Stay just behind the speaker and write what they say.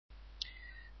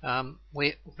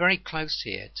We're very close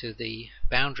here to the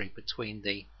boundary between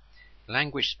the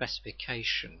language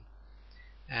specification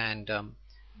and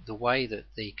the way that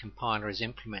the compiler is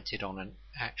implemented on an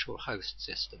actual host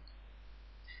system.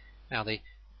 Now, the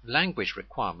language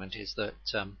requirement is that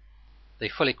the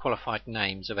fully qualified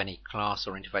names of any class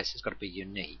or interface has got to be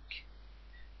unique.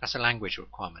 That's a language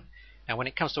requirement. Now, when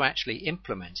it comes to actually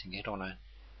implementing it on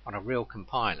a real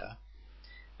compiler,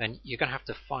 then you're going to have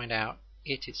to find out,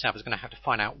 it itself is going to have to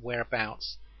find out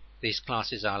whereabouts these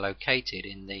classes are located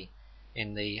in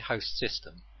the host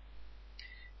system.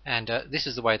 And this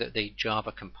is the way that the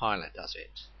Java compiler does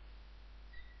it.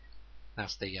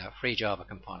 That's the free Java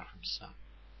compiler from Sun.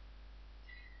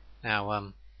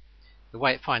 Now, the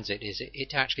way it finds it is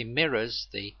it actually mirrors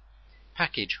the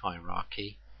package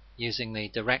hierarchy using the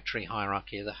directory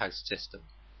hierarchy of the host system.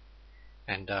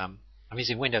 And I'm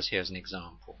using Windows here as an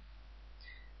example.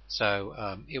 So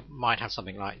it might have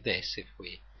something like this if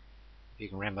you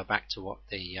can remember back to what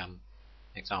the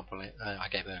example I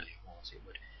gave earlier was. It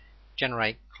would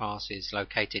generate classes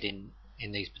located in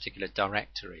these particular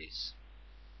directories,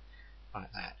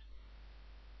 like that.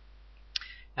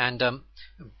 And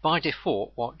by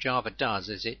default, what Java does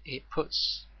is it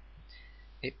puts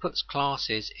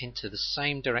classes into the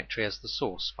same directory as the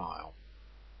source file.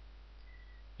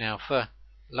 Now, for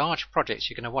large projects,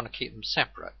 you're going to want to keep them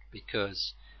separate,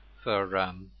 because for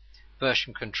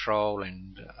version control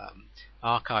and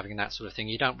archiving and that sort of thing,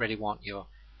 you don't really want your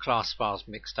class files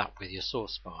mixed up with your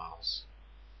source files.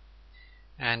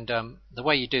 And the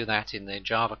way you do that in the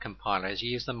Java compiler is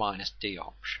you use the -d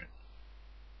option.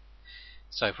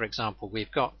 So, for example,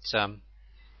 we've got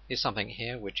here's something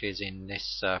here which is in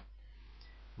this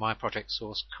my project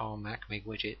source com acme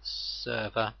widget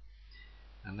server,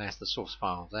 and there's the source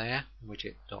file there,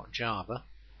 widget.java,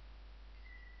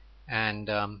 and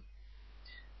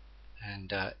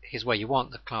here's where you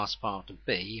want the class file to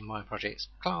be. My project's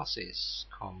classes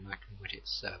com acme widget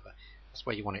server. That's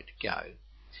where you want it to go.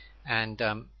 And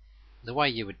the way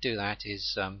you would do that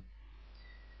is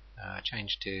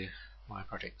change to my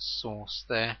project source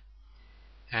there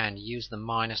and use the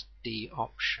 -d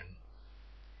option.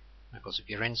 Of course, if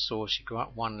you're in source, you go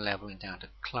up one level and down to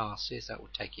classes. That will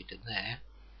take you to there.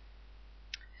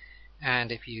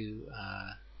 And if you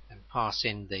then pass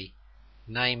in the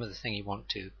name of the thing you want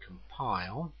to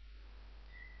compile,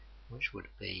 which would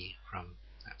be from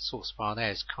that source file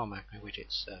there, is com acme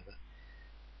widget server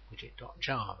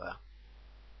widget.java.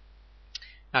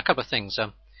 Now, a couple of things.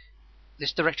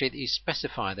 This directory that you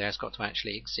specify there has got to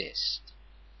actually exist.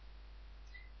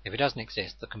 If it doesn't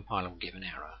exist, the compiler will give an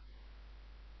error.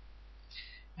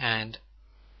 And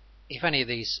if any of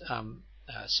these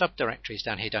subdirectories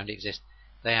down here don't exist,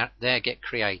 they get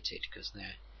created, because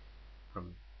they're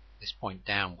from this point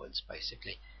downwards,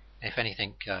 basically. If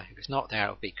anything, if it's not there, it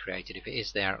will be created. If it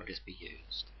is there, it will just be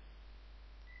used.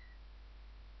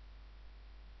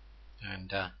 And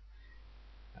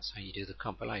that's how you do the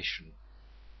compilation.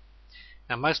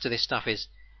 Now, most of this stuff is,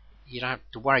 you don't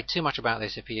have to worry too much about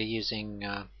this if you're using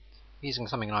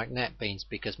something like NetBeans,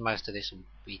 because most of this will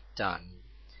be done.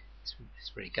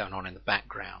 It's really going on in the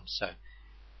background, so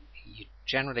you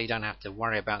generally don't have to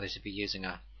worry about this if you're using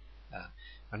a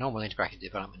normal integrated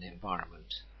development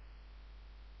environment.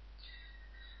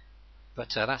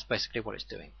 But that's basically what it's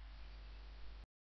doing.